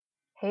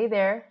Hey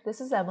there,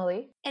 this is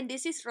Emily. And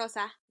this is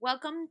Rosa.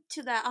 Welcome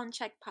to the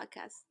Unchecked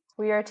podcast.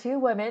 We are two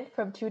women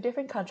from two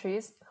different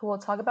countries who will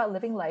talk about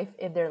living life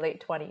in their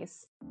late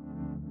 20s.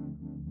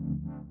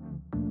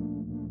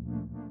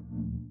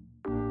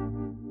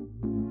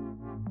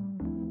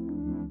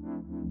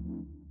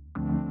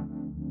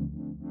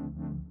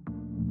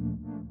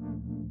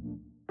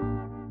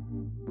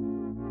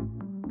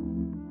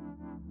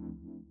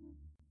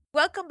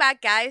 Welcome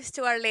back, guys,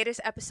 to our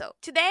latest episode.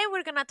 Today,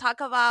 we're gonna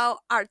talk about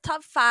our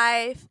top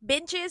 5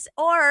 binges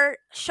or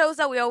shows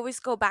that we always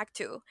go back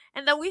to.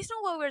 And the reason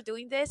why we're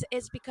doing this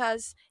is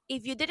because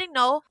if you didn't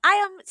know, I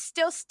am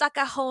still stuck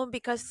at home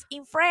because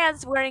in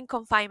France, we're in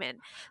confinement.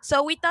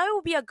 So, we thought it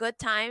would be a good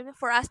time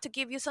for us to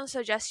give you some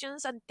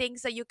suggestions and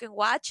things that you can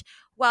watch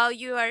while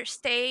you are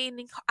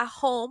staying at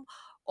home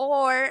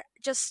or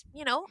just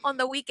on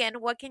the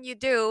weekend. What can you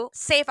do?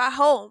 Safe at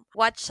home,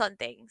 watch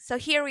something. So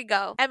here we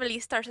go. Emily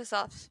starts us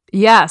off.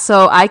 Yeah,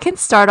 so I can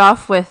start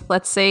off with,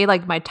 let's say,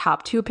 like my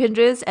top two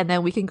pinges, and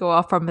then we can go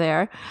off from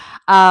there.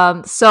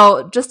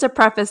 So just to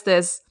preface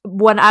this,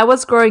 when I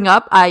was growing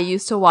up, I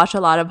used to watch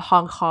a lot of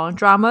Hong Kong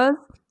dramas,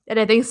 and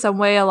I think some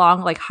way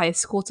along like high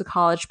school to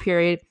college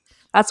period,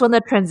 that's when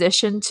the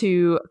transition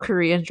to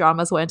Korean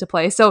dramas went into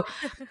play. So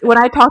when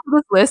I talk to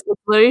this list,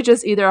 it's literally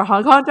just either a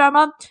Hong Kong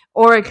drama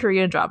or a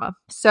Korean drama.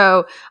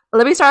 So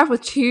let me start off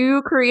with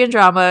two Korean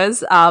dramas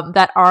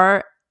that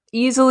are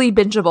easily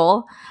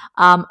bingeable.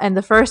 And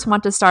the first one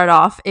to start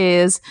off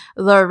is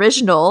the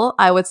original,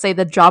 I would say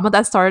the drama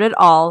that started it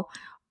all,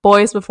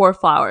 Boys Before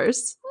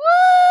Flowers.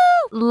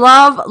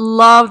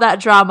 Love that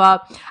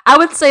drama. I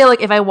would say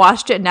like if I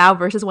watched it now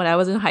versus when I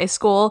was in high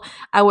school,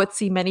 I would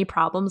see many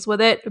problems with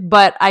it,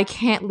 but I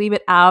can't leave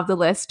it out of the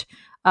list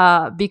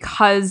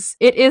because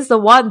it is the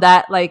one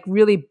that like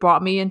really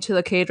brought me into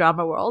the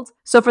K-drama world.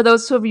 So for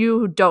those of you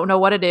who don't know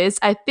what it is,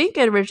 I think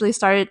it originally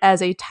started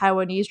as a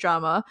Taiwanese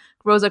drama.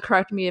 Rosa,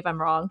 correct me if I'm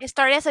wrong. It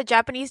started as a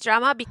Japanese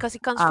drama because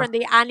it comes Ah. from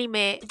the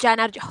anime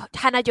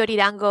Hana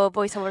Yoridango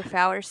Voice Over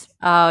Flowers.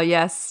 Oh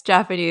yes,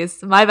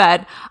 Japanese. My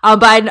bad.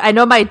 But I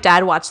know my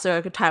dad watched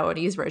the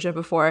Taiwanese version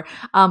before.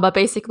 But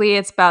basically,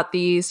 it's about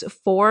these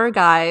four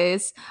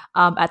guys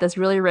at this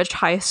really rich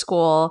high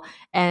school,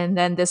 and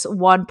then this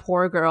one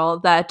poor girl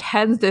that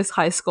attends this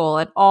high school,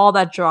 and all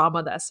that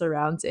drama that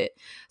surrounds it.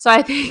 So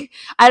I think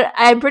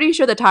I'm pretty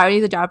sure the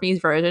Taiwanese and Japanese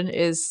version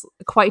is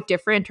quite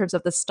different in terms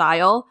of the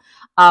style.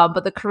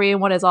 But the Korean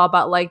one is all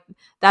about like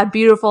that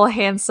beautiful,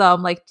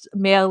 handsome, like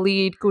male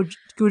lead Gu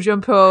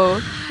Junpo,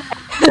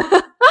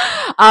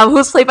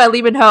 who's played by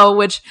Lee Min Ho,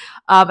 which,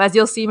 as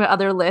you'll see in my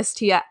other list,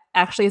 he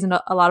actually is in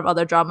a lot of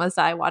other dramas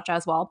that I watch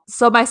as well.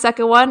 So my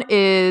second one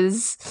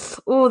is,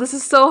 oh, this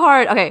is so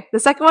hard. Okay, the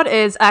second one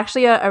is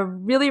actually a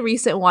really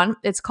recent one.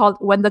 It's called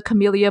When the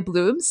Camellia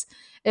Blooms.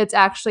 It's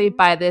actually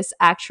by this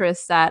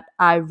actress that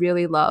I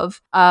really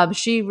love.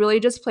 She really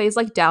just plays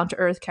like down to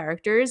earth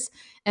characters.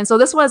 And so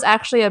this one is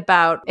actually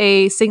about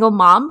a single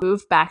mom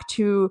moved back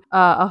to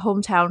a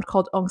hometown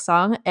called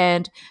Ongsang,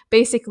 and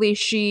basically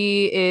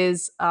she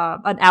is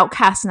an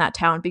outcast in that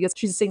town because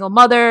she's a single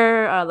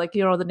mother, like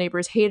the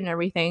neighbors hate and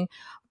everything.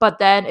 But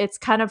then it's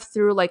kind of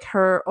through like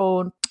her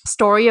own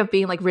story of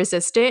being like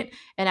resistant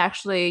and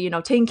actually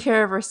taking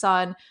care of her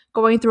son,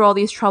 going through all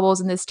these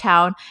troubles in this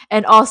town,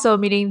 and also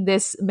meeting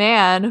this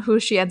man who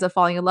she ends up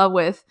falling in love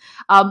with.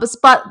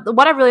 But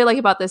what I really like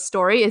about this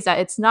story is that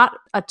it's not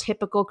a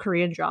typical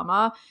Korean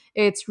drama.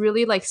 It's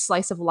really like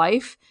slice of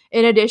life.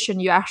 In addition,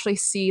 you actually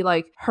see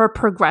like her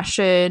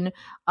progression,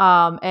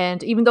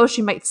 and even though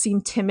she might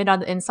seem timid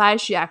on the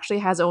inside, she actually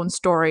has her own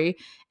story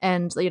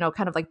and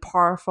kind of like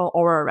powerful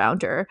aura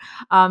around her.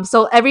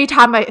 So every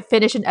time I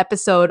finish an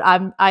episode,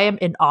 I am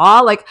in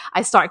awe. Like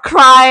I start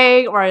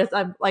crying, or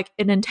I'm like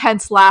in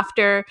intense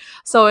laughter.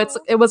 So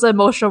it was an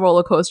emotional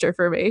roller coaster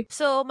for me.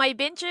 So my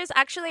binges,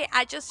 actually,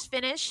 I just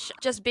finished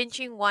just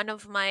binging one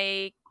of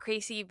my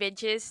crazy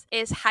binges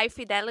is High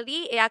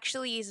Fidelity. It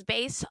actually is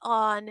based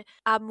on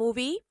a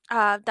movie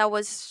that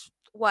was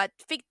what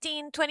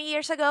 15 20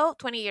 years ago,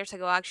 20 years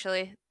ago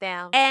actually,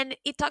 damn. And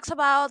it talks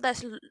about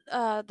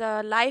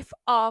the life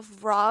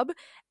of Rob,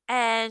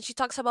 and she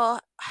talks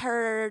about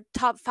her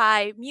top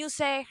 5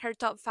 music, her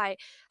top 5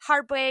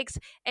 heartbreaks,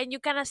 and you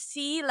kind of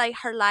see like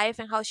her life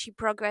and how she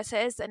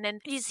progresses, and then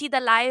you see the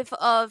life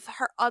of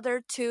her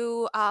other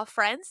two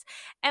friends.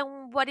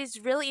 And what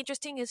is really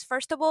interesting is,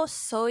 first of all,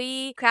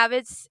 Zoe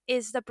Kravitz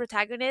is the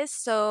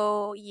protagonist,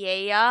 so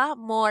yeah,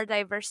 more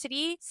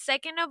diversity.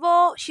 Second of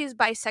all, she's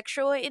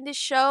bisexual in the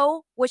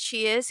show, which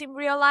she is in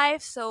real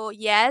life, so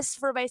yes,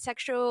 for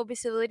bisexual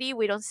visibility,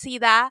 we don't see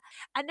that.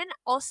 And then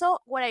also,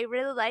 what I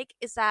really like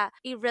is that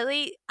it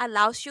really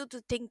allows you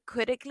to think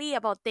critically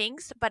about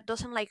things, but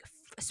doesn't like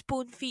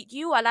spoon feed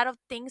you. A lot of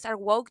things are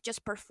woke,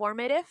 just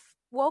performative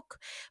woke,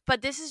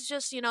 but this is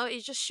just,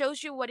 it just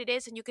shows you what it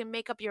is and you can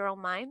make up your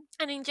own mind.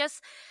 And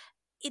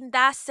in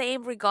that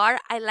same regard,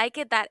 I like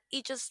it that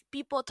it's just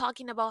people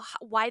talking about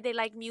why they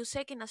like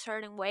music in a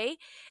certain way.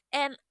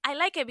 And I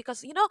like it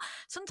because,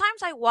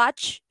 sometimes I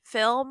watch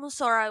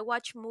films or I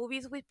watch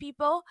movies with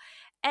people,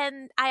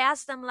 And I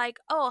asked them like,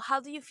 "Oh, how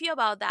do you feel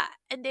about that?"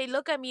 And they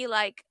look at me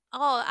like,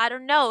 "Oh, I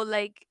don't know."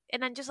 Like,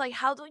 and I'm just like,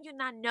 "How do you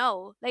not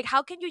know? Like,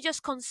 how can you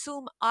just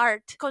consume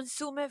art,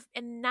 consume it,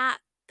 and not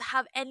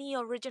have any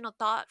original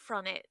thought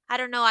from it?" I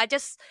don't know. I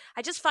just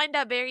find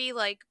that very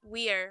like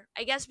weird.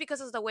 I guess because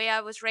of the way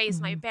I was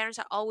raised, my Mhm. parents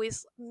have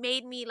always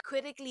made me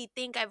critically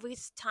think every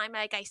time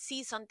like I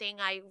see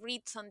something, I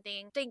read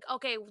something, think,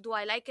 okay, do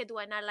I like it? Do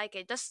I not like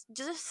it? That's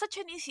just such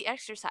an easy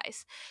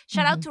exercise.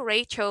 Shout out Mhm. to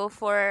Rachel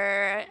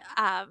for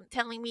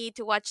telling me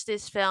to watch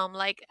this film,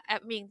 like I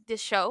mean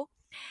this show.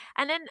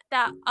 And then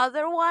the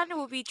other one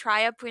will be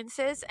Tria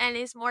Princess, and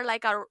it's more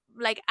like a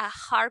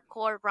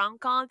hardcore rom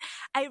com.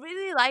 I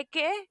really like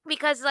it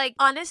because, like,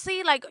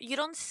 honestly, like you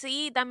don't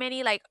see that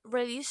many like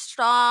really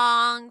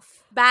strong,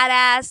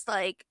 badass,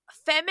 like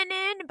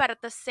feminine, but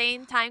at the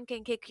same time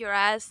can kick your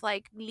ass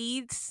like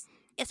leads.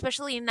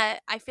 Especially in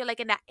the, I feel like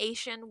in the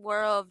Asian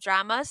world of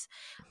dramas,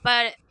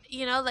 but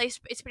like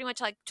it's pretty much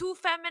like too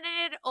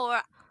feminine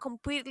or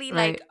completely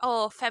like, Right.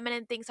 oh,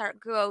 feminine things are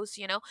gross.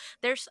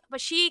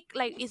 But she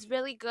like is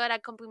really good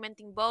at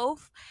complementing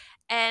both,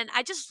 and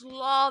I just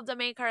love the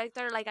main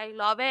character. Like I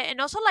love it. And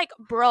also like,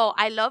 bro,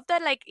 I love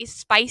that like it's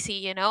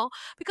spicy,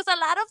 because a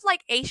lot of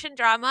like Asian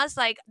dramas,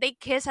 like they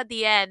kiss at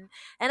the end,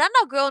 and I'm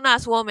a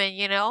grown-ass woman,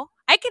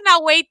 I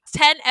cannot wait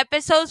 10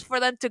 episodes for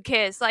them to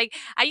kiss. Like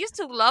I used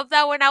to love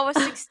that when I was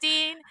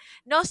 16,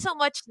 not so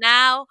much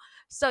now.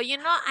 So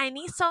I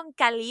need some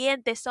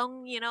caliente,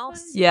 some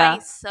Yeah.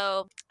 spice.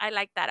 So I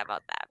like that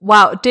about that.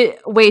 Wow.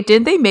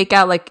 Didn't they make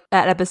out like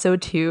at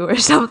episode 2 or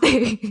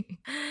something?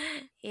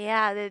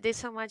 Yeah, they did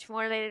so much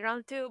more later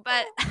on too,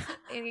 but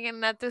again,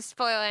 not to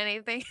spoil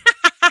anything.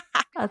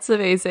 That's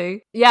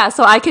amazing. Yeah,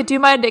 so I could do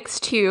my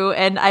next two,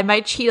 and I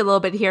might cheat a little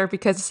bit here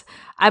because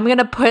I'm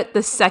gonna put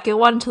the second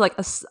one to like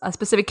a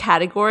specific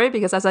category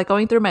because as I'm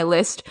going through my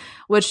list,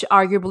 which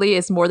arguably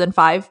is more than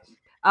five,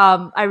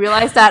 I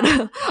realized that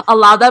a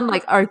lot of them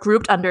like are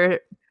grouped under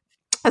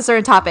a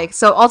certain topic.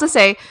 So all to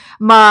say,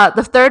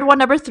 the third one,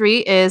 number three,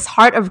 is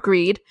Heart of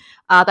Greed.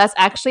 That's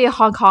actually a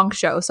Hong Kong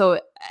show. So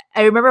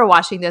I remember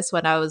watching this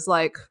when I was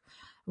like,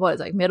 what is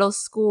like middle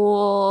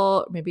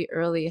school, maybe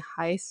early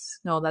high.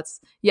 No, that's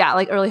yeah,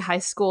 like early high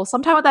school,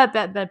 sometime with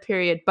that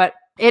period. But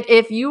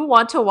if you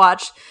want to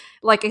watch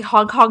like a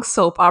Hong Kong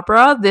soap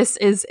opera, this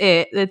is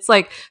it. It's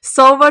like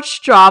so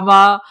much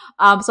drama.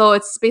 So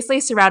it's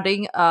basically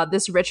surrounding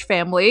this rich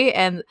family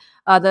and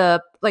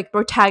the like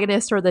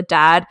protagonist or the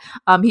dad,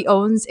 he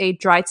owns a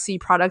dried sea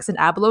products and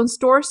abalone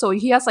store, so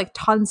he has like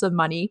tons of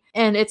money,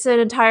 and it's an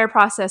entire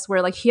process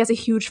where like he has a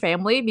huge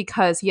family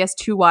because he has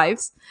two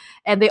wives,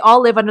 and they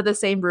all live under the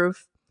same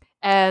roof.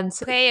 And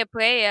Playa,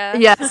 playa.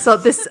 yeah, so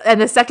this and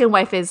the second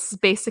wife is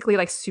basically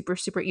like super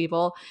super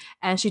evil,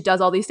 and she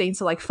does all these things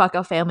to like fuck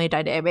up family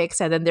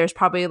dynamics. And then there's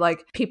probably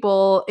like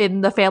people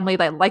in the family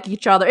that like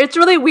each other. It's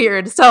really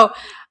weird. So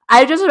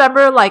I just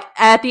remember like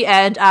at the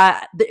end,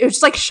 it was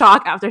just like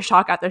shock after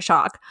shock after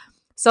shock.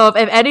 So if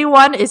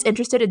anyone is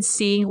interested in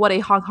seeing what a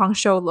Hong Kong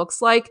show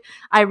looks like,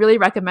 I really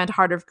recommend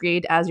Heart of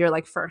Greed as your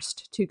like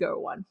first to go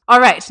one. All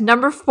right,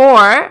 number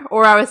four,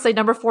 or I would say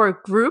number four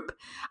group.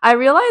 I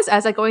realized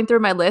as I going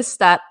through my list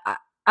that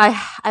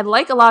I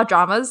like a lot of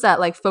dramas that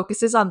like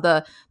focuses on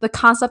the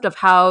concept of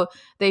how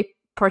they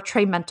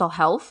portray mental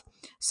health.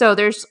 So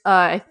there's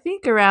I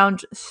think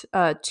around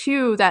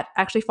two that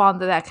actually fall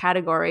into that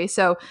category.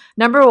 So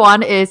number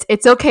one is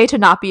It's Okay to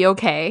Not Be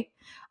Okay.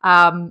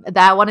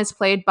 That one is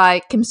played by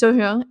Kim So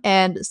Hyun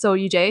and So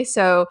Yoo Jae.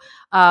 So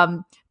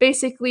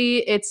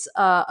basically, it's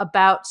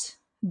about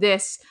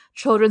this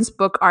children's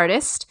book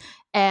artist,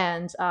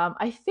 and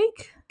I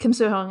think Kim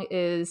So Hyun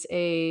is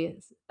a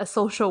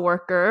social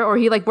worker, or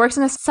he like works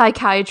in a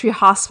psychiatry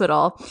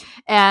hospital,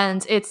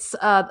 and it's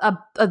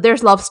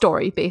there's love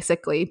story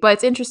basically, but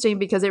it's interesting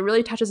because it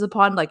really touches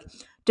upon like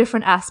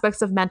different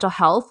aspects of mental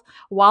health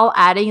while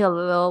adding a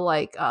little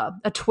like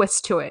a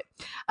twist to it.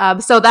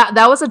 So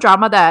that was a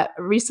drama that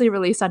recently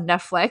released on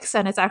Netflix,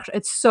 and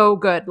it's so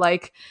good.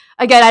 Like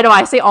again, I know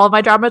I say all of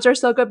my dramas are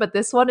so good, but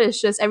this one is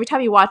just every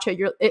time you watch it,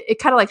 it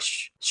kind of like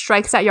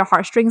strikes at your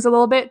heartstrings a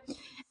little bit.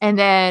 And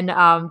then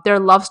their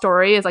love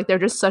story is like they're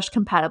just such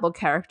compatible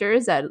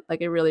characters that like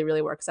it really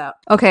really works out.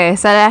 Okay,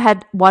 so I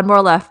had one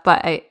more left,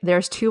 but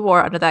there's two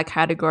more under that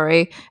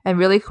category, and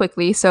really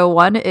quickly. So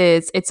one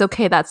is It's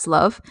Okay That's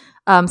Love.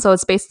 So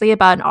it's basically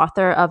about an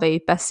author of a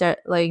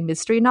best-selling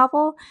mystery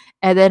novel,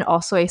 and then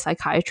also a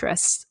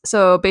psychiatrist.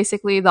 So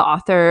basically, the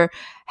author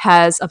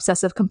has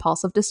obsessive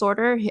compulsive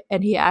disorder,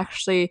 and he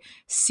actually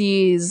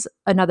sees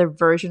another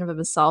version of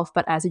himself,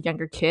 but as a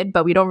younger kid.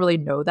 But we don't really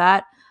know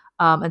that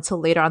until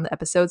later on the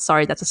episode.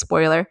 Sorry, that's a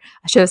spoiler.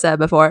 I should have said it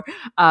before.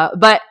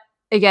 But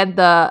again,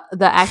 the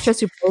actress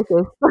who plays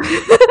this,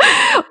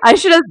 I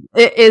should have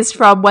it is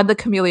from When the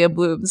Camellia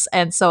Blooms,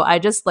 and so I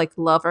just like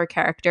love her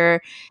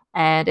character,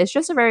 and it's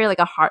just a very like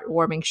a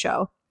heartwarming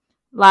show.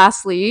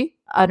 Lastly,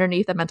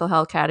 underneath the mental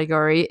health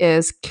category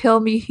is Kill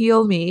Me,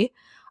 Heal Me.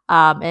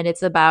 And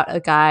it's about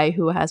a guy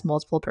who has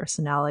multiple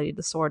personality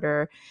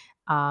disorder,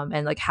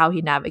 and like how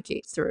he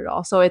navigates through it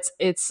all. So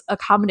it's a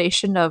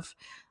combination of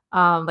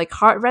like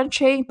heart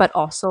wrenching, but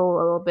also a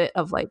little bit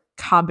of like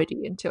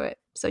comedy into it.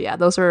 So yeah,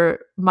 those are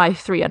my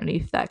three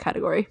underneath that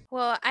category.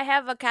 Well, I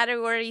have a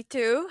category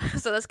too,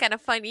 so that's kind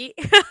of funny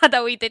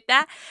that we did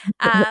that.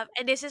 And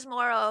this is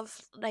more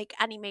of like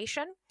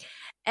animation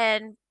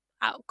and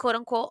quote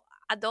unquote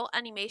adult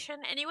animation.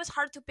 And it was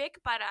hard to pick,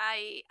 but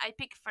I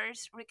picked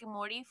first Rick and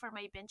Morty for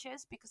my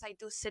benches because I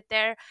do sit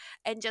there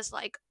and just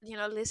like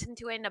listen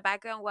to it in the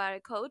background while I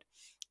code,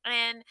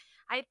 and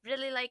I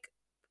really like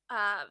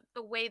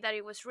the way that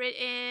it was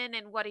written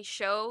and what it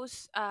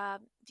shows.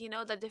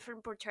 The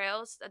different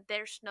portrayals that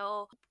there's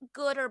no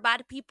good or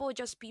bad people,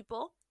 just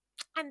people.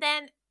 And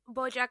then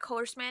BoJack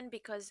Horseman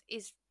because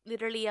it's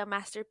literally a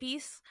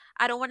masterpiece.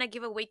 I don't want to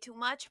give away too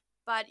much,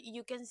 but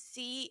you can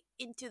see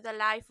into the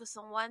life of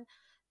someone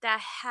that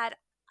had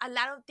a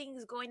lot of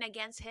things going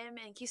against him,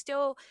 and he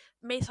still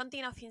made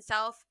something of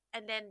himself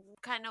and then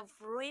kind of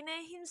ruined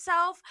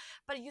himself.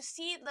 But you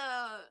see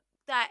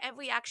that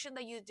every action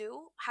that you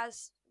do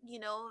has,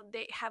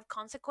 they have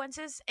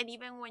consequences, and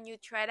even when you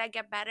try to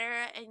get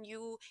better and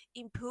you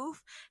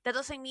improve, that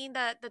doesn't mean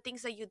that the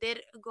things that you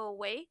did go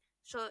away.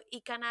 So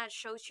it kind of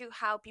shows you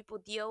how people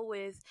deal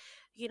with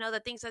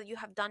the things that you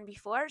have done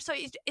before. So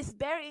it's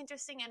very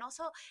interesting, and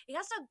also it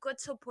has a good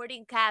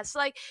supporting cast.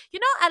 Like,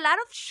 a lot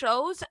of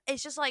shows,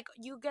 it's just like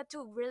you get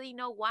to really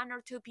know one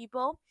or two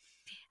people.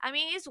 I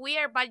mean, it's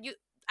weird, but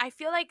I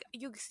feel like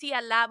you see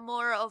a lot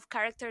more of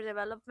character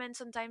development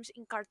sometimes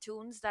in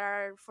cartoons that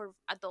are for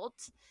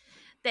adults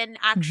than Mhm.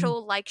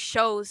 actual like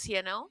shows.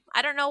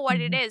 I don't know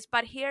what it Mhm. is,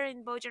 but here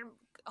in BoJack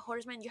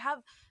Horseman, you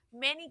have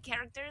many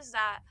characters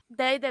that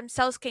they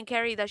themselves can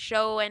carry the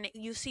show, and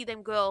you see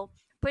them grow.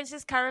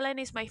 Princess Caroline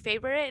is my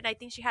favorite, and I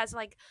think she has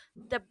like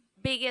the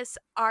biggest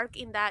arc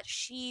in that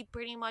she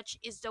pretty much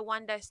is the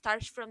one that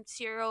starts from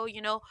zero,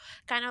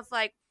 kind of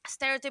like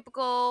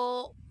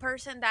stereotypical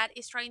person that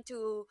is trying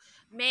to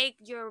make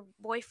your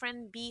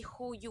boyfriend be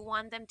who you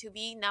want them to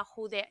be, not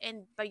who they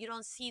and but you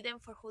don't see them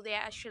for who they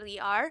actually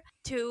are,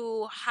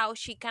 to how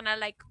she kind of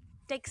like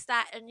takes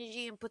that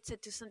energy and puts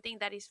it to something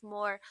that is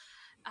more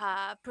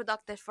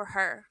productive for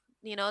her,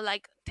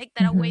 like take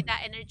that away, Mhm.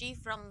 that energy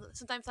from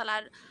sometimes a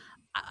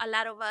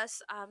lot of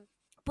us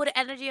put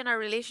energy in our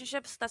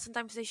relationships that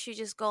sometimes they should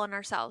just go on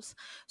ourselves.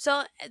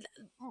 So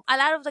a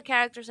lot of the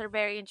characters are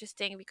very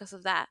interesting because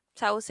of that,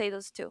 so I would say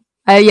those two.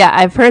 Yeah,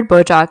 I've heard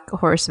BoJack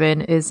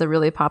Horseman is a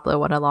really popular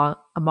one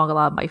among a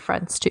lot of my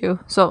friends too.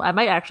 So I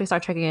might actually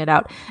start checking it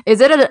out. Is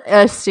it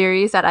a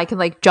series that I can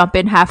like jump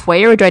in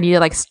halfway, or do I need to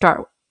like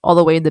start all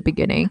the way in the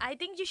beginning? I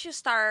think you should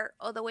start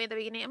all the way at the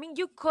beginning. I mean,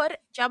 you could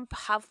jump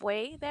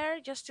halfway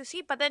there just to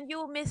see, but then you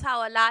will miss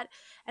out a lot,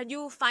 and you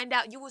will find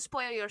out you will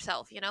spoil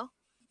yourself,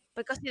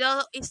 because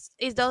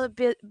it's those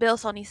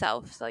bills on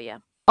itself. So yeah.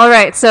 All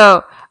right,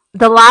 so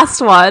the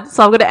last one.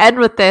 So I'm going to end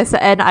with this,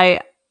 and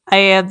I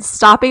am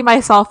stopping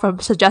myself from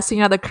suggesting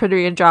another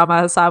Korean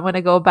drama. So I'm going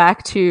to go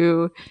back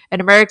to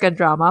an American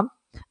drama,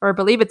 or I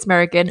believe it's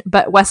American,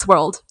 but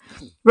Westworld.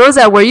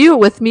 Rosa, were you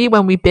with me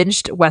when we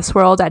binged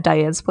Westworld at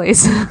Diane's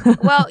place?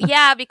 Well,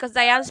 yeah, because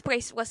Diane's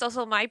praise was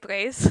also my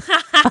praise.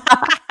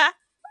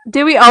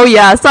 Did we? Oh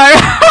yeah, sorry,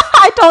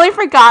 I totally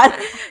forgot.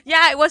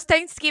 Yeah, it was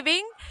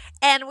Thanksgiving,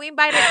 and we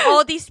invited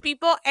all these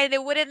people, and they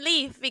wouldn't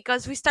leave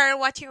because we started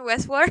watching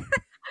Westworld.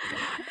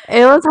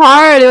 It was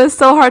hard. It was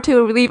so hard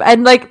to leave,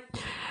 and like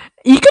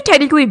you could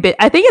technically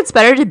I think it's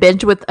better to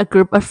binge with a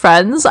group of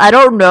friends. I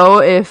don't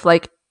know if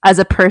like as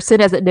a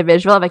person, as an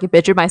individual, if I could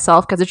binge it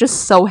myself because it's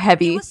just so It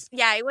heavy. was,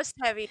 yeah, it was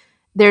heavy.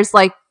 There's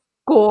like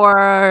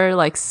gore,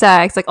 like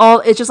sex, like all.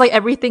 It's just like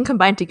everything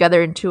combined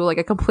together into like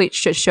a complete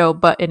shit show,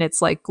 but in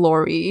its like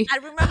glory. I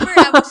remember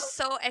I was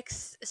so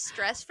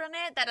stressed from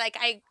it that like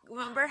I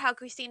remember how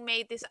Christine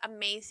made this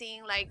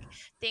amazing like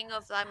thing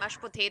of like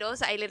mashed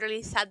potatoes. I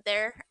literally sat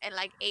there and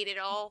like ate it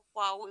all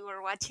while we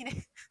were watching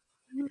it.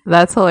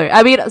 That's hilarious.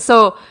 I mean,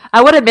 so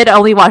I would admit I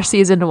only watched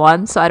season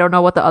one, so I don't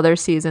know what the other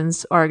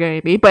seasons are going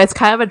to be. But it's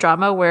kind of a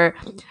drama where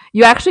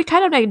you actually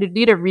kind of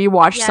need to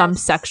rewatch some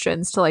Yes.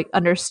 sections to like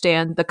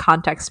understand the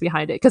context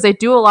behind it because they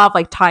do a lot of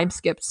like time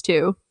skips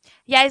too.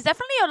 Yeah, it's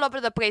definitely all over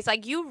the place.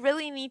 Like you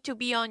really need to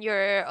be on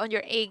your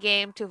A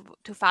game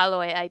to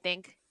follow it, I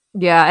think.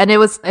 Yeah, and it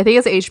was I think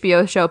it's an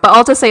HBO show. But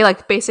I'll just say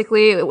like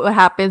basically what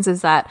happens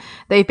is that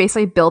they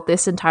basically built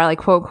this entire like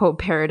quote unquote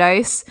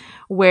paradise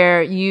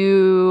where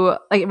you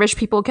like rich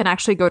people can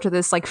actually go to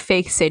this like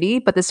fake city,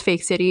 but this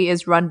fake city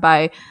is run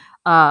by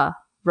uh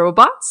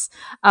robots.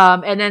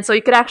 And then so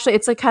you could actually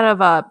it's like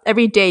kind of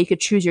every day you could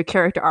choose your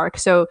character arc.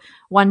 So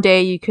one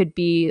day you could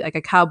be like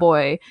a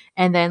cowboy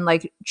and then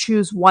like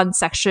choose one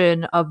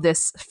section of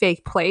this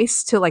fake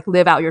place to like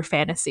live out your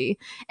fantasy,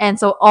 and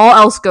so all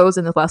else goes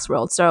in the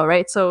Westworld. So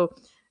right, so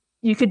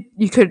you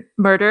could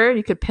murder,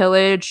 you could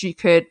pillage, you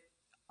could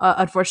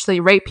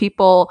unfortunately rape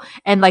people,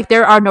 and like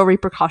there are no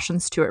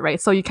repercussions to it, right?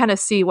 So you kind of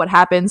see what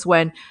happens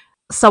when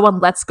someone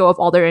lets go of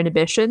all their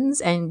inhibitions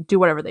and do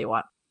whatever they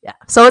want. Yeah,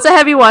 so it's a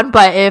heavy one,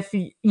 but if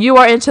you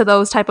are into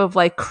those type of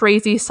like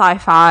crazy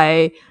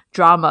sci-fi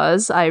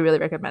dramas, I really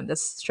recommend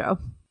this show.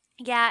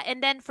 Yeah,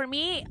 and then for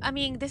me, I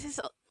mean, this is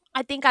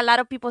I think a lot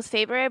of people's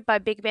favorite,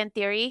 but Big Bang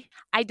Theory.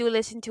 I do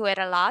listen to it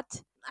a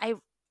lot. I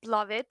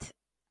love it.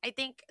 I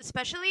think,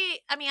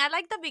 especially, I mean, I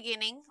like the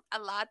beginning a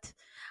lot.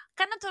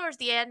 Kind of towards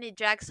the end, it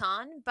drags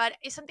on, but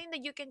it's something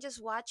that you can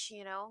just watch,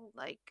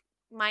 like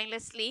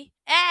mindlessly.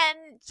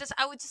 And just,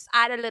 I would just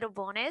add a little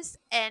bonus,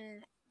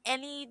 and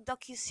any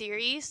docu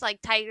series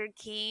like Tiger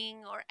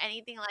King or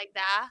anything like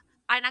that.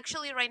 I'm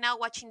actually right now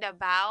watching The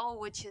Vow,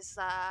 which is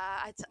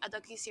it's a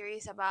docu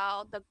series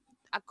about the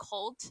a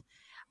cult.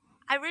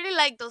 I really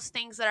like those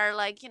things that are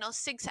like,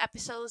 6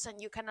 episodes, and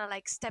you kind of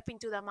like step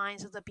into the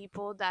minds of the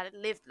people that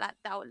live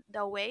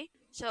that way.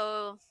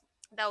 So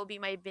that would be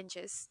my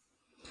binges.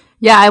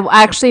 Yeah,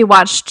 I actually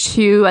watched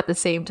two at the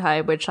same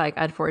time, which I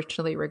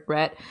unfortunately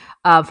regret.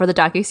 For the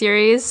docu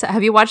series,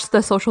 have you watched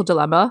The Social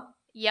Dilemma?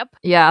 Yep.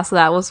 Yeah, so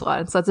that was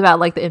one. So it's about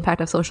like the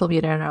impact of social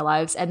media in our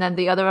lives, and then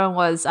the other one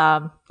was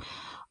oh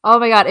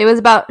my god, it was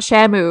about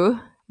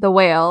Shamu the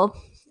whale,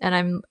 and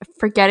I'm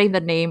forgetting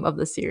the name of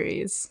the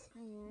series.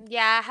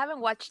 Yeah, I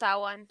haven't watched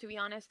that one, to be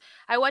honest.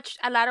 I watched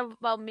a lot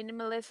about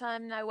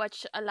minimalism. I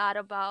watched a lot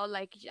about,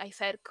 like I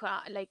said,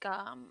 like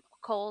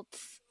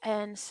cults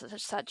and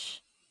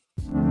such.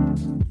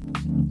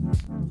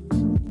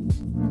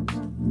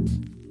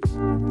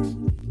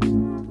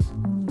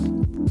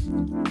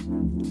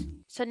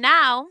 So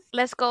now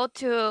let's go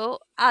to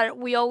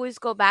we always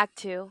go back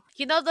to,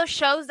 those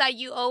shows that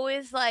you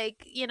always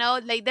like,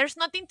 like there's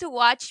nothing to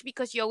watch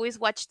because you always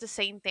watch the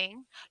same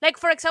thing. Like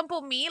for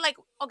example, me, like,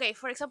 okay,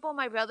 for example,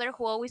 my brother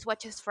who always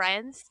watches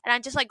Friends, and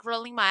I'm just like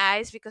rolling my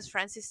eyes because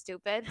Friends is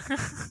stupid.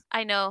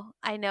 I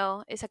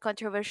know, it's a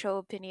controversial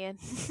opinion.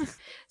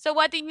 So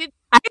what do you?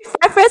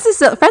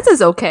 Friends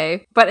is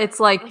okay, but it's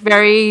like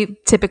very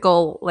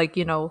typical, like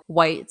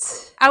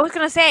white. I was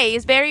gonna say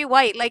it's very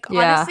white. Like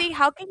Yeah, honestly,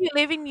 how can you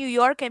live in New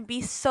York and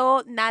be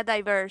so not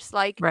diverse?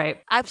 Like right.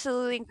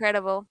 absolutely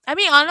incredible. I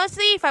mean,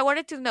 honestly, if I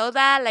wanted to know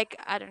that, like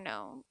I don't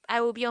know,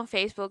 I will be on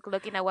Facebook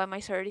looking at what my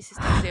sorority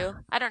sisters do.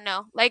 I don't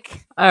know.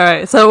 Like, All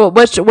right. So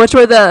which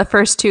were the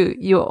first two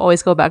you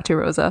always go back to,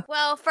 Rosa?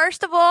 well,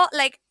 first of all,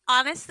 like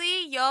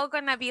honestly, you're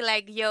gonna be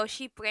like, yo,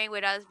 she playing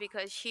with us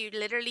because she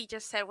literally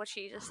just said what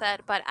she just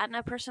said. But I'm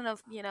a person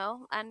of,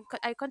 and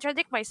I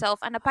contradict myself.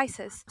 I'm a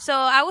Pisces, so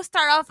I will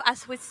start off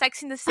as with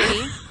Sex in the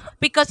City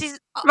because it's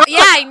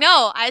yeah, I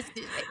know,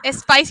 it's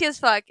spicy as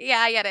fuck. Yeah,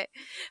 I get it.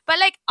 But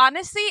like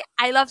honestly,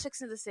 I love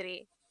Sex in the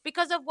City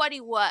because of what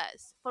it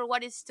was, for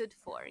what it stood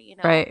for.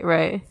 Right,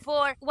 right.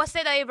 For was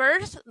it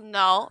diverse?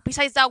 No.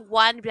 Besides that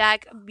one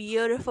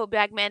beautiful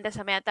black man that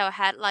Samantha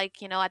had like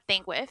a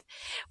thing with,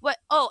 but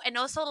and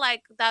also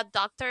like that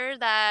doctor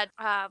that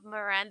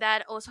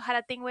Miranda also had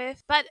a thing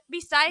with. But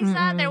besides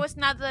that, there Mm-mm. was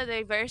not the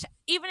diverse,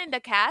 even in the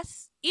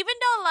cast. Even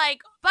though like,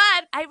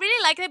 but I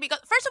really liked it because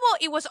first of all,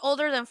 it was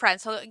older than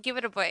Friends, so give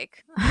it a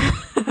break.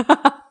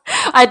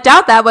 I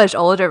doubt that much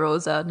older,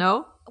 Rosa.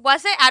 No.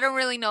 Was it? I don't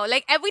really know.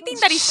 Like everything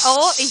that is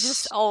old is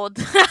just old.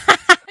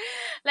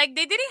 Like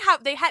they didn't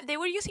have they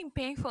were using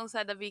payphones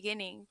at the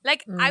beginning.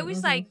 Like I was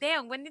Mm-hmm. like,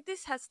 damn, when did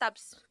this have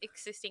stopped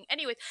existing?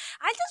 Anyways,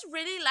 I just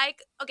really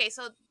like. Okay,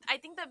 so I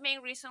think the main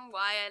reason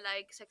why I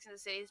like Sex and the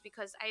City is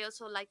because I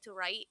also like to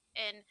write,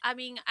 and I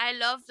mean I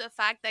love the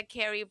fact that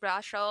Carrie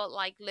Bradshaw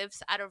like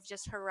lives out of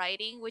just her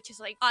writing, which is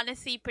like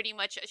honestly pretty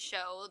much a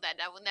show that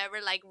I would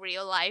never like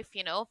real life,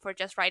 for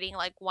just writing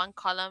like one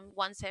column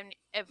once in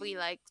every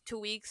like 2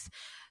 weeks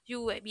you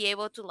would be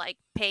able to like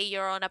pay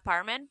your own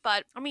apartment.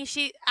 But I mean,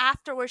 she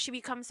afterwards she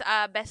becomes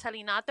a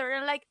best-selling author,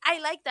 and like I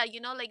like that,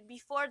 like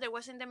before there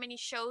wasn't that many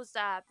shows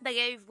that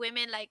gave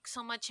women like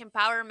so much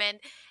empowerment,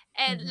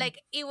 and Mm-hmm. like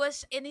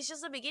and it's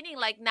just the beginning.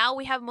 Like now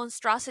we have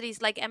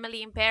monstrosities like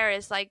Emily in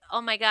Paris, like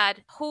oh my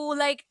god, who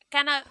like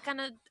kind of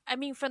I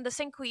mean, from the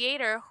same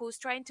creator who's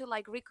trying to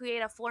like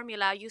recreate a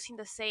formula using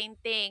the same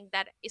thing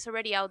that is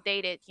already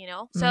outdated.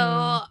 Mm.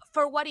 So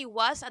for what it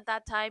was at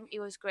that time, it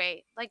was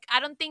great. Like I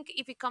don't think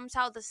if it comes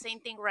out the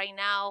same thing right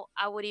now,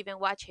 I would even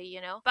watch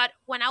it. But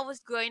when I was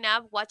growing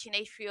up watching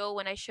HBO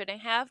when I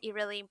shouldn't have, it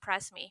really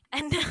impressed me.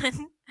 And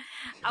then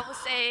I would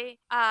say,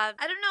 I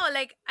don't know,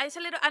 like I'm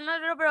a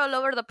little bit all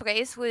over the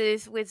place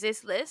with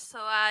this list, so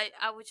I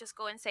would just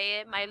go and say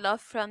it. My Love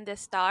from the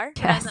Star,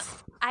 and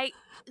Yes. I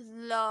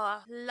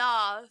love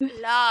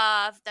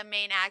the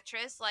main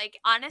actress. Like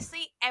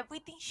honestly,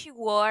 everything she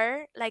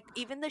wore, like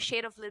even the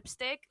shade of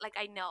lipstick, like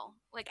I know,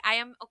 like I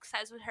am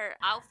obsessed with her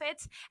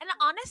outfits. And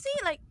honestly,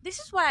 like this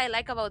is what I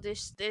like about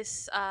this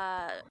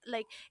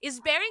like it's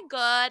very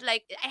good.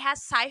 Like it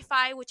has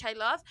sci-fi, which I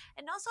love,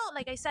 and also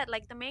like I said,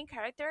 like the main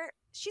character,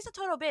 she's a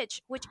total bitch,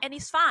 which and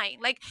it's fine.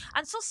 Like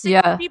I'm so sick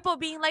of Yeah. people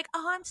being like,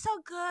 oh, I'm so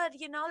good,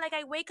 like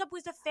I wake up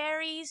with the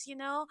fairies,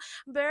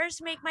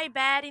 birds make my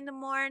bed in the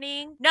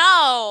morning.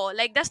 No,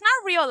 like that's not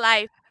real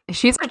life.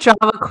 She's a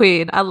drama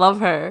queen. I love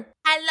her.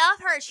 I love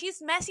her.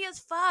 She's messy as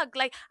fuck.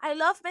 Like I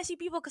love messy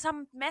people because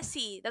I'm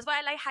messy. That's why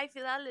I like High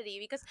Fidelity,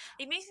 because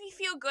it makes me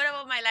feel good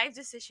about my life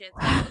decisions.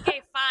 Like,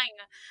 okay, fine.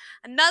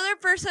 Another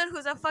person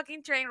who's a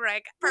fucking train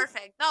wreck.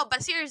 Perfect. No,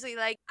 but seriously,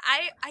 like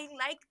I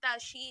like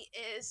that she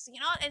is,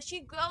 and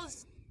she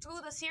goes.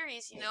 through the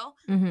series, you know,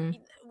 Mm-hmm.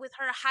 with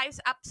her highs,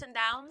 ups and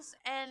downs.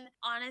 And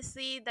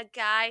honestly, the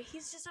guy,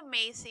 he's just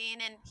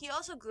amazing, and he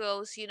also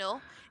grows, you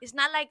know. It's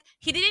not like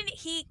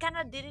he kind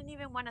of didn't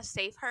even want to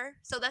save her,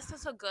 so that's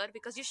also good,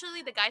 because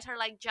usually the guys are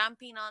like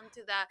jumping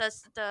onto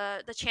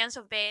the chance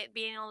of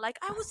being on, like,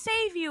 I will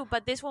save you,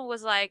 but this one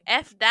was like,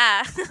 F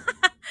that.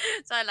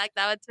 So I like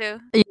that one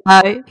too.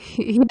 Yeah,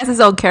 he has his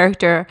own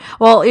character.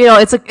 Well,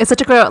 it's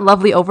such a great,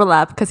 lovely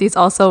overlap because he's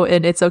also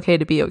in "It's Okay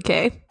to Be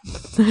Okay."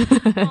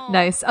 Oh.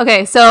 Nice.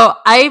 Okay, so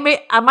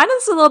mine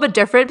is a little bit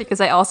different because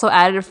I also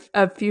added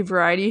a few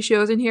variety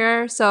shows in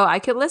here. So I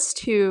could list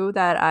two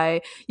that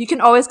I you can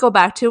always go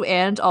back to,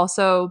 and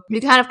also you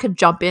kind of could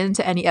jump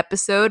into any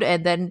episode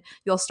and then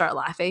you'll start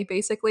laughing.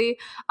 Basically,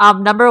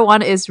 number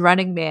one is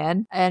Running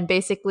Man, and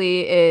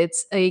basically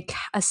it's a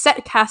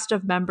set cast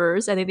of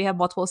members. I think they have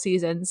multiple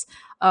seasons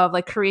of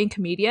like Korean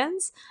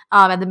comedians.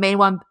 And the main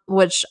one,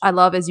 which I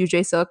love, is Yoo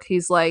Jae Suk.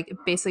 He's like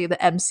basically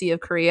the MC of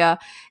Korea,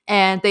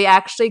 and they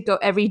actually go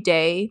every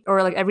day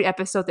or like every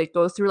episode. They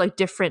go through like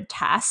different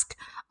tasks.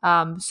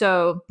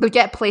 So they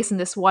get placed in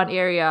this one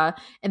area,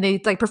 and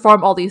they like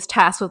perform all these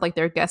tasks with like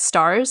their guest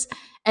stars.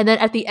 And then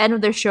at the end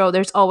of their show,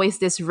 there's always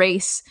this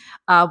race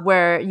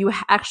where you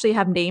actually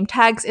have name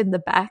tags in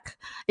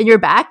your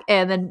back,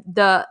 and then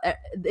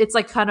it's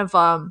like kind of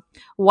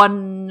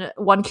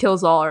one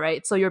kills all,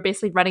 right? So you're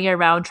basically running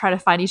around trying to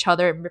find each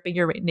other and ripping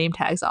your name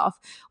tags off,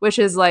 which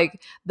is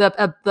like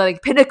the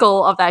like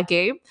pinnacle of that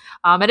game.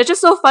 And it's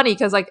just so funny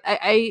because like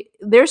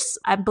there's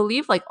I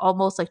believe like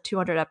almost like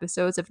 200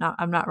 episodes, if not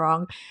I'm not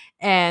wrong,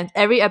 and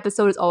every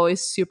episode is always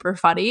super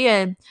funny.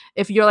 And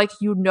if you're like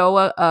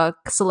a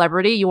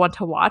celebrity you want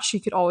to watch,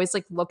 you could always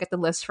like look at the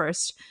list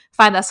first,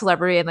 find that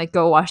celebrity, and like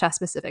go watch that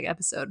specific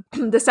episode.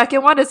 The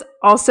second one is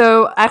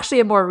also actually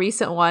a more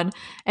recent one,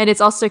 and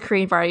it's also a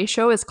Korean variety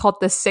show. It's called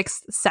The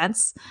Sixth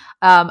Sense.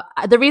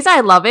 The reason I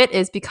love it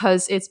is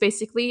because it's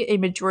basically a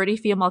majority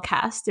female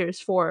cast.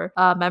 There's four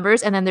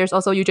members, and then there's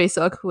also Yoo Jae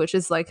Suk, which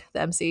is like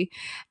the MC.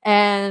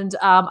 And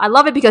I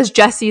love it because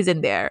Jessie's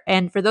in there.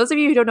 And for those of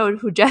you who don't know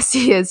who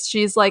Jessie is,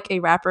 she's like a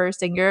rapper,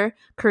 singer,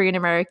 Korean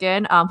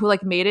American, who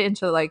like made it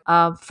into like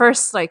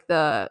first like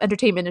the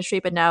entertainment industry,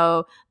 but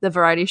now the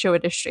variety show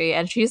industry.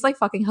 And she's like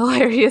fucking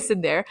hilarious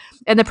in there.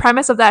 And the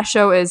premise of that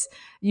show is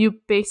you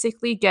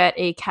basically get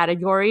a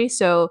category.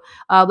 So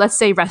let's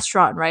say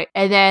restaurant, right?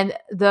 And then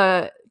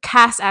the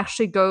cast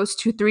actually goes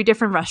to three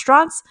different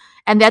restaurants,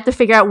 and they have to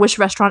figure out which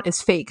restaurant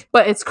is fake.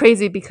 But it's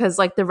crazy because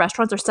like the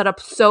restaurants are set up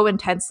so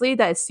intensely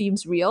that it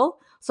seems real.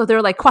 So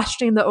they're like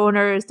questioning the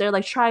owners, they're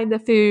like trying the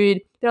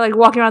food, they're like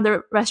walking around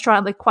the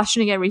restaurant like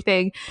questioning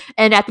everything.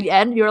 And at the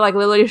end you're like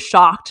literally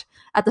shocked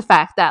at the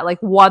fact that like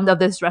one of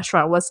this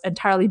restaurant was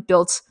entirely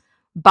built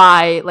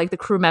by like the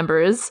crew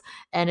members,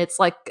 and it's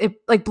like it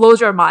like blows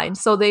your mind.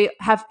 So they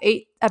have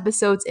 8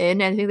 episodes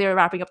in, and I think they're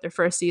wrapping up their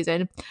first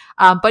season.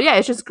 But yeah,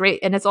 it's just great,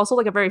 and it's also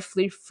like a very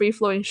free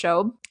flowing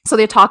show. So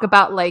they talk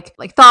about like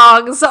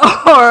thongs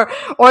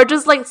or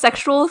just like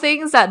sexual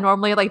things that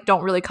normally like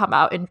don't really come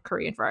out in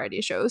Korean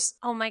variety shows.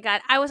 Oh my god!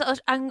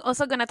 I'm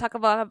also gonna talk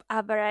about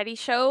a variety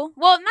show.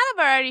 Well, not a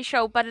variety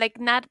show, but like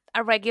not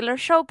a regular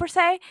show per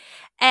se,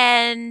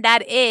 and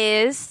that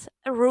is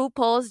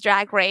RuPaul's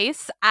Drag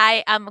Race.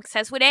 I am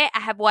obsessed with it. I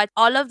have watched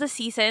all of the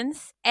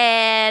seasons,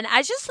 and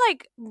I just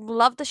like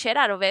love the shit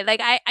out of it. Like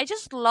I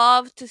just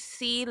love to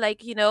see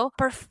like, you know,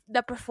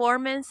 the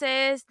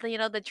performances, you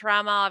know, the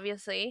drama,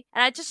 obviously,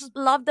 and I just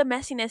love the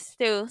messiness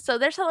too. So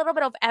there's a little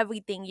bit of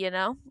everything, you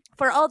know,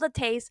 for all the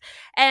taste.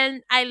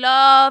 And I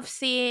love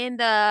seeing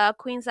the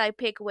queens I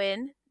pick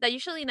win. That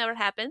usually never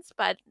happens,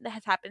 but that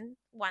has happened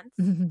once.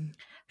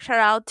 Shout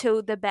out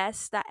to the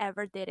best that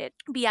ever did it,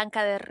 Bianca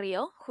Del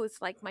Rio,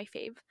 who's like my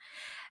fave.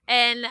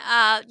 And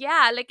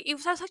yeah, like it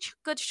was such a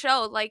good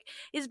show. Like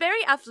it's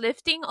very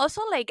uplifting.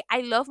 Also, like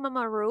I love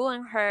Mama Ru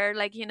and her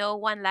like, you know,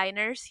 one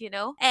liners, you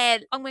know.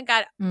 And oh my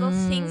god, those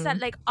things that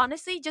Mm. like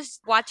honestly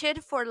just watch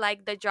it for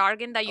like the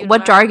jargon that you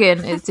What learn. jargon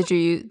did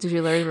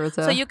you learn,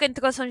 So Rosa? you can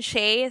throw some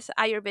shades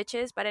at your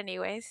bitches. But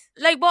anyways,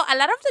 like, well, a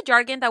lot of the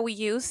jargon that we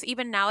use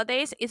even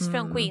nowadays is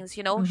from Mm. queens,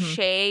 you know, Mm-hmm.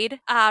 shade,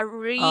 Oh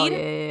read. yeah,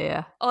 yeah,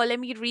 yeah. Oh, let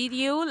me read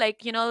you,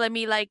 like, you know, let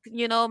me like,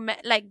 you know,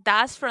 like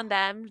dust from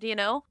them, you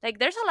know, like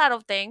there's a lot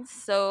of things.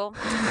 So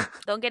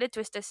don't get it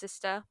twisted,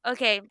 sister.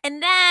 Okay,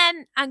 and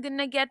then I'm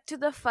gonna get to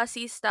the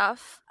fussy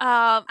stuff.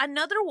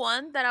 Another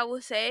one that I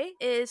will say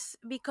is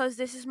Because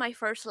This Is My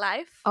First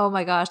Life. Oh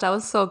my gosh, that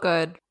was so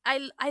good.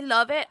 I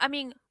love it. I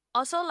mean,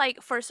 also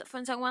like for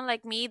someone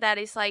like me that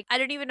is like, I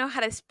don't even know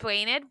how to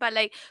explain it, but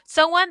like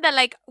someone that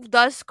like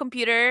does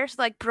computers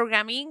like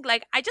programming,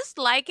 like I just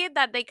like it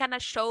that they kind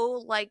of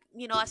show like,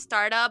 you know, a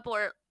startup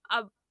or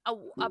a a,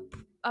 a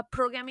a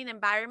programming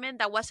environment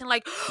that wasn't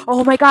like,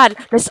 oh my god,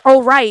 let's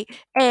all write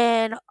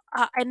and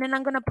then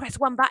I'm gonna press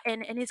one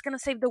button and it's gonna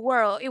save the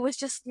world. It was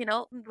just, you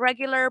know,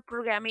 regular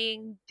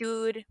programming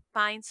dude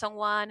find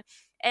someone.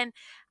 And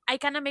I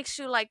kind of makes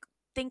you like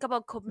think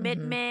about Mm-hmm.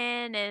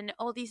 commitment and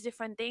all these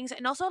different things.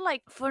 And also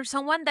like for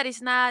someone that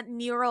is not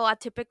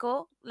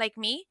neuroatypical, like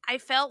me, I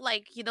felt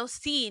like,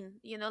 seen,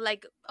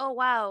 like, oh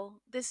wow,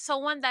 there's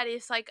someone that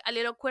is like a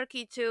little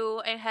quirky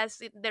too and has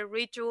the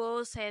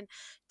rituals and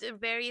the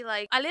very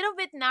like a little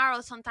bit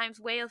narrow sometimes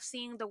way of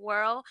seeing the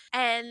world,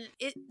 and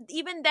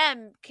even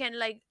them can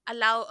like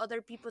allow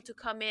other people to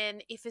come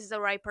in if it's the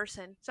right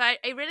person. So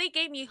it really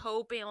gave me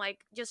hope in like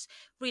just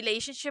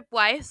relationship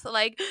wise,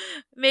 like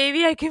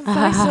maybe I can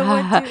find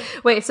someone to.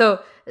 Wait,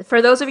 so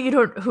for those of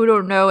you who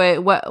don't know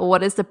it,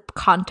 what is the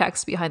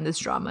context behind this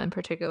drama in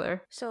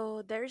particular?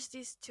 So there's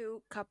these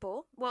two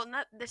couple. Well,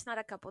 not there's not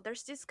a couple.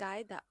 There's this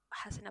guy that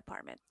has an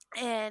apartment,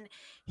 and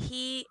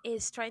he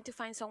is trying to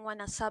find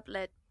someone a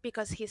sublet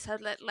because his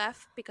sublet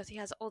left because he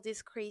has all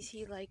this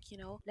crazy like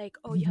like,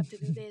 oh, you have to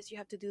do this, you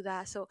have to do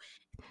that. So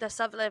the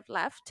sublet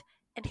left,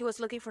 and he was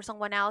looking for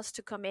someone else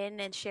to come in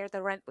and share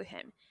the rent with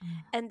him.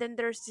 And then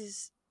there's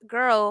this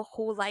girl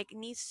who like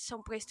needs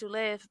some place to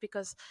live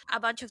because a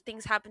bunch of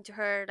things happen to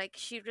her. Like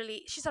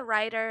she's a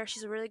writer,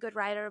 she's a really good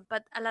writer,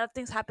 but a lot of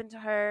things happen to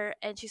her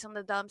and she's on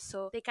the dumps.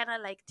 So they kind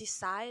of like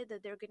decide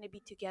that they're gonna be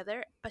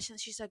together, but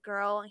since she's a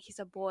girl and he's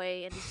a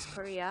boy and this is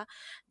Korea,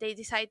 they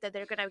decide that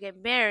they're gonna get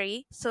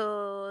married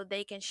so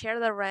they can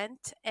share the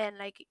rent, and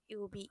like it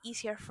will be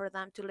easier for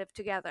them to live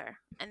together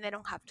and they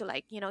don't have to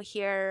like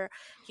hear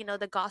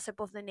the gossip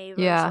of the neighbors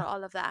or Yeah.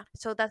 all of that.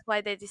 So that's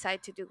why they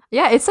decide to do.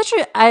 Yeah, it's such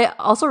a. I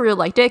also really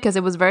liked it because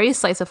it was very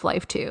slice of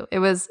life too.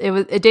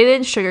 It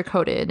didn't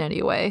sugarcoat it in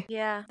any way.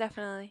 Yeah,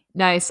 definitely.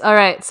 Nice. All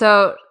right,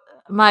 so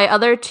my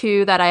other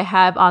two that I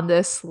have on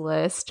this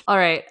list. All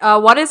right,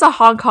 one is a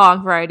Hong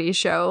Kong variety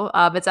show.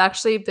 It's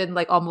actually been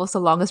like almost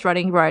the longest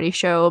running variety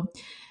show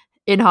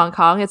in Hong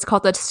Kong. It's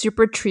called the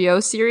Super Trio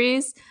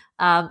series.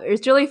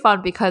 It's really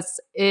fun because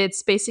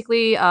it's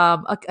basically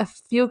a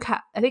few,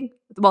 I think,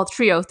 well,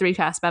 trio, three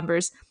cast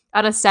members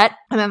on a set,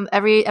 and then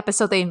every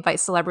episode they invite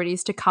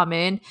celebrities to come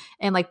in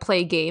and like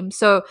play games.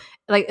 So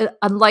like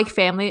unlike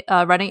Family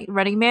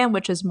Running Man,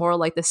 which is more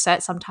like the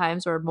set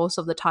sometimes or most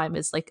of the time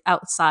is like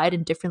outside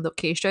in different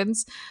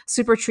locations.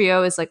 Super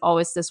Trio is like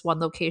always this one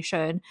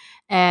location,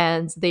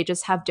 and they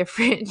just have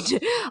different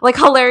like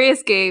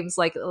hilarious games.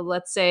 Like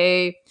let's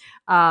say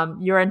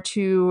you're in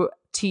two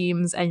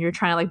teams and you're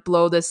trying to like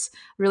blow this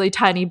really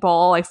tiny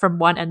ball like from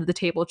one end of the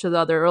table to the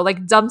other, or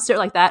like dumpster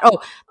like that.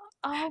 Oh,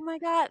 Oh my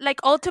god, like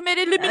ultimate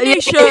yeah.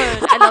 elimination.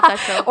 I love that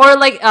show. Or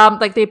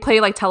like they play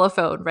like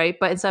telephone, right?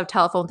 But instead of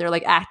telephone, they're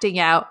like acting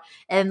out,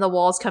 and the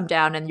walls come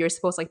down, and you're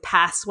supposed to like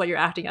pass what you're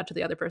acting out to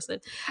the other person.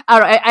 I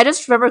don't know, I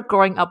just remember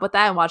growing up with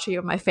that and watching it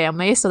with my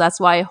family, so that's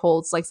why it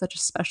holds like such a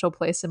special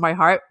place in my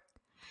heart.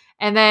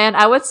 And then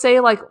I would say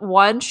like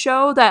one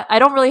show that I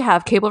don't really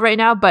have cable right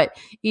now, but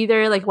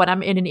either like when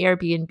I'm in an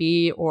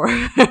Airbnb or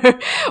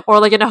or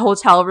like in a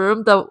hotel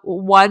room, the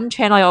one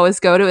channel I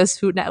always go to is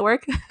Food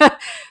Network.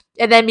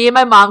 And then me and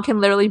my mom can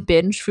literally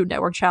binge Food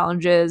Network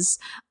challenges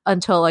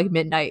until like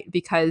midnight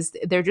because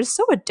they're just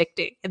so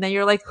addicting. And then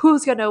you're like,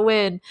 who's gonna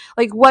win?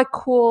 Like, what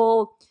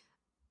cool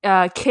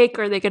cake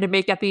are they going to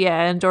make at the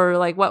end, or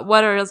like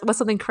what's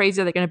something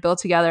crazy they're going to build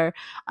together.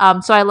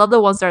 So I love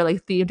the ones that are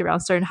like themed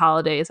around certain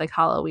holidays like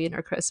Halloween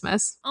or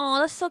Christmas. Oh,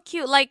 that's so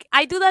cute. Like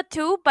I do that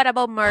too, but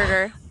about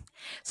murder.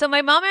 So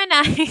my mom and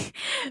I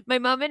my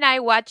mom and I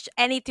watch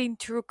anything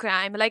true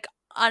crime. Like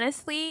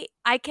honestly,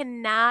 I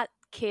cannot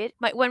kid.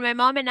 When my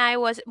mom and I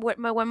was when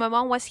my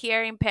mom was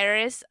here in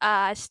Paris,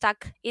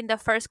 stuck in the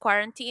first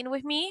quarantine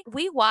with me,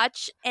 we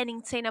watched an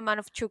insane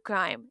amount of true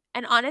crime.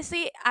 And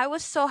honestly, I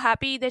was so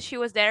happy that she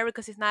was there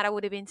because if not, I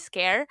would have been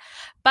scared.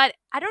 But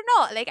I don't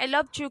know, like I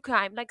love true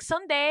crime. Like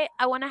someday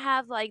I want to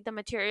have like the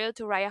material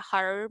to write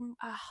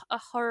a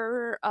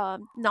horror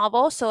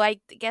novel. So I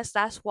guess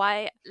that's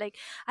why like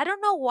I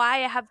don't know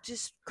why I have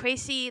this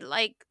crazy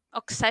like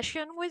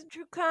obsession with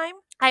true crime.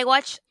 I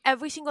watch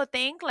every single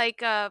thing,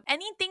 like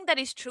anything that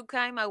is true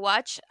crime. I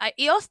watch.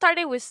 It all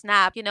started with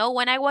Snap.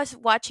 When I was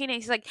watching it,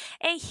 it's like,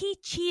 and he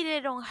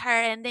cheated on her,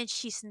 and then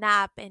she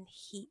snapped, and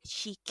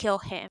she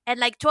killed him. And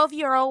like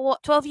 12-year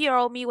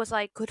old me was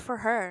like, good for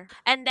her.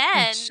 And Oh,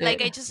 then like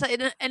shit. I just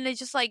and it's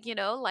just like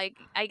like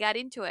I got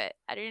into it.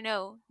 I don't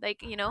know,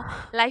 like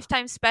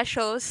lifetime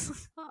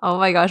specials Oh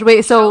my gosh.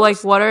 Wait, so like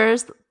shows.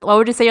 what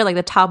would you say are like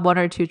the top one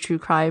or two true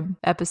crime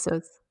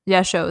episodes?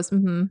 Yeah, shows.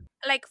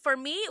 Like for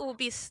me it would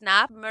be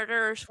Snap,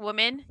 Murderers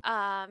Woman,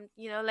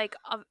 like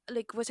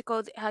what's it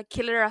called,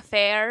 Killer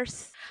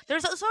Affairs.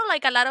 There's also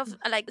like a lot of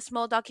like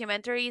small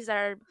documentaries that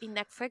are in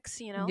Netflix.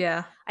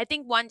 Yeah. I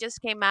think one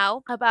just came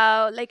out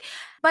about like,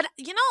 but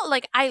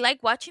like I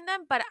like watching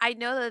them, but I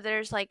know that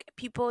there's like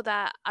people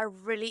that are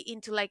really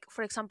into like,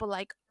 for example,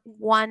 like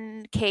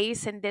one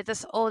case and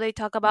that's all they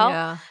talk about.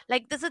 Yeah.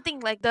 Like that's the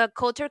thing, like the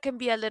culture can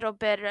be a little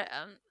bit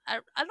I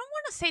don't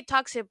want to say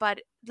toxic, but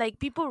like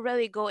people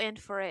really go in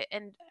for it,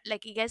 and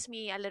like it gets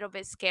me a little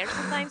bit scared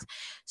sometimes.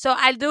 So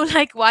I do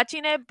like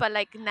watching it, but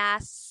like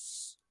not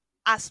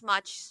as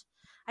much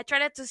I try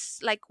not to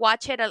like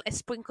watch it,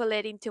 sprinkle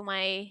it into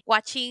my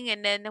watching,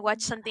 and then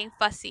watch something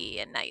fussy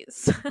and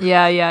nice.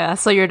 Yeah, yeah.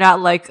 So you're not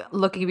like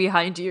looking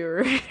behind you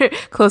or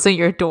closing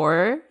your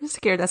door,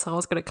 scared that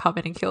someone's gonna come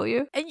in and kill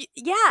you. And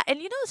yeah, and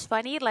you know it's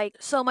funny, like,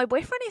 so my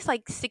boyfriend is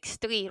like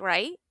 6'3",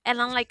 right? And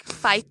I'm like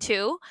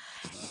 5'2",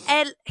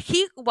 and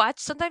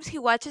sometimes he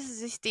watches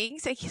these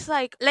things, and he's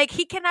like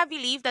he cannot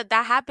believe that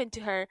that happened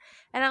to her.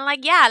 And I'm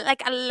like, yeah,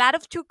 like a lot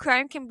of true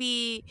crime can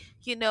be,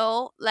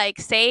 like,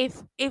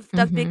 safe if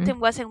the Mm-hmm. victim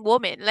wasn't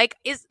woman. Like,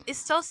 it's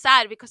so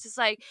sad, because it's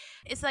like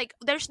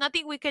there's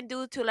nothing we can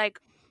do to, like,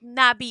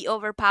 not be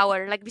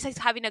overpowered, like, besides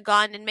having a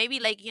gun, and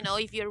maybe, like,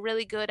 if you're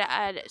really good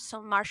at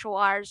some martial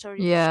arts, or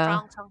you're Yeah.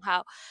 strong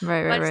somehow.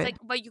 Right, right, But it's right. like,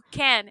 but you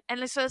can.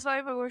 And so that's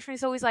why my boyfriend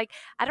is always like,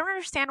 I don't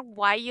understand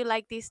why you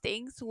like these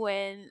things,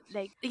 when,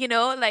 like,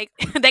 like,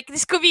 like,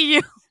 this could be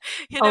you,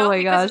 Oh my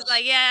because gosh. it's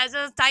like, yeah, it's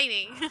just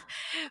tiny.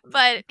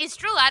 But it's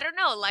true. I don't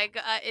know, like,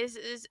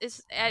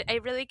 I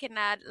really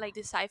cannot, like,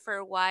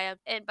 decipher why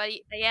but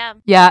I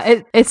am.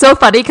 Yeah, it's so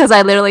funny because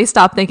I literally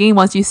stopped thinking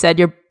once you said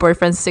your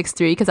boyfriend's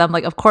 6'3", because I'm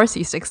like, of course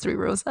he's 6'3",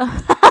 Rosa.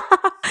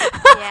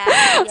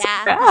 Yeah,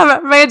 yeah.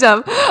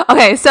 Random.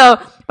 Okay,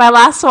 so my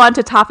last one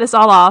to top this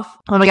all off.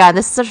 Oh my god,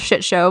 this is such a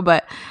shit show,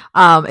 but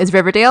is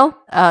Riverdale,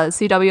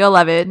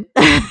 CW11.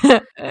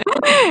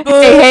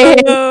 Hey, hey,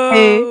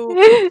 hey, Boo!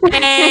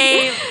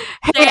 hey.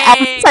 Shame, Hey, at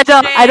least shame, I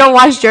don't shame. I'm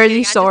watch just Jersey kidding.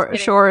 I'm just Shore, kidding.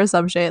 Shore or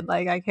some shit.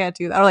 Like I can't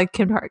do that. Or like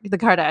the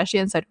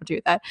Kardashians, I don't do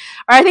that.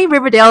 Or I think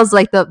Riverdale is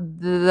like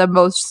the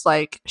most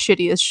like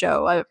shittiest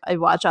show I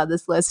watch on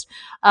this list.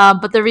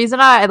 But the reason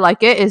I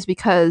like it is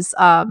because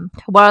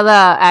one of the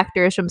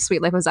actors from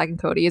Sweet Life of Zack and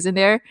Cody is in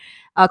there,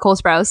 Cole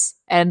Sprouse,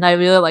 and I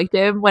really liked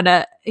him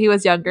when he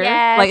was younger.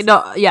 Like Yes.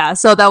 no, yeah,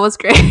 so that was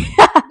great.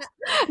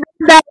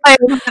 That, I'm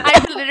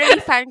like, literally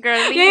yeah,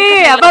 fangirling yeah, because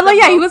I yeah. love But like, them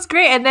yeah, he both. was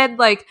great. And then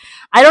like,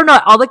 I don't know,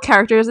 all the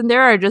characters in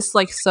there are just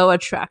like so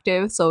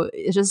attractive. So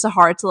it's just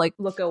hard to like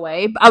look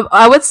away.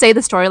 I would say the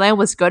storyline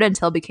was good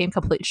until it became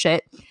complete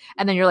shit,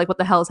 and then you're like, what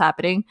the hell is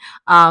happening?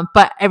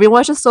 But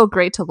everyone's just so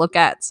great to look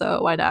at.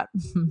 So why not?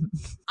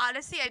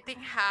 Honestly, I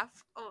think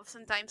half of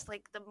sometimes,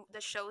 like,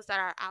 the shows that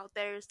are out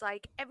there is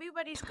like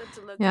everybody's good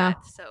to look Yeah.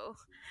 at. So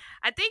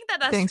I think that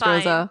that's Thanks, fine.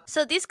 Rosa.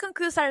 So this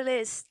concludes our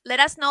list. Let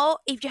us know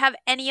if you have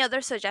any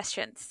other suggestions.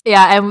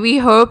 Yeah, and we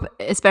hope,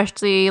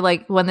 especially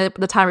like when the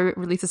time we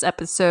release this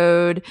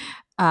episode,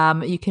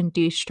 you can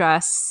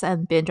de-stress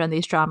and binge on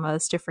these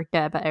dramas to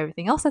forget about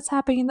everything else that's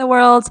happening in the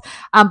world.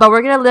 But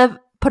we're gonna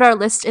put our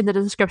list in the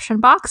description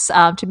box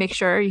to make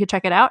sure you can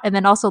check it out, and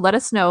then also let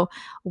us know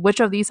which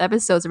of these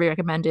episodes we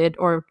recommended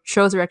or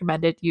shows we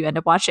recommended you end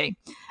up watching.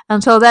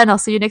 Until then, I'll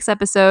see you next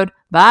episode.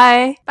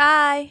 Bye.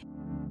 Bye.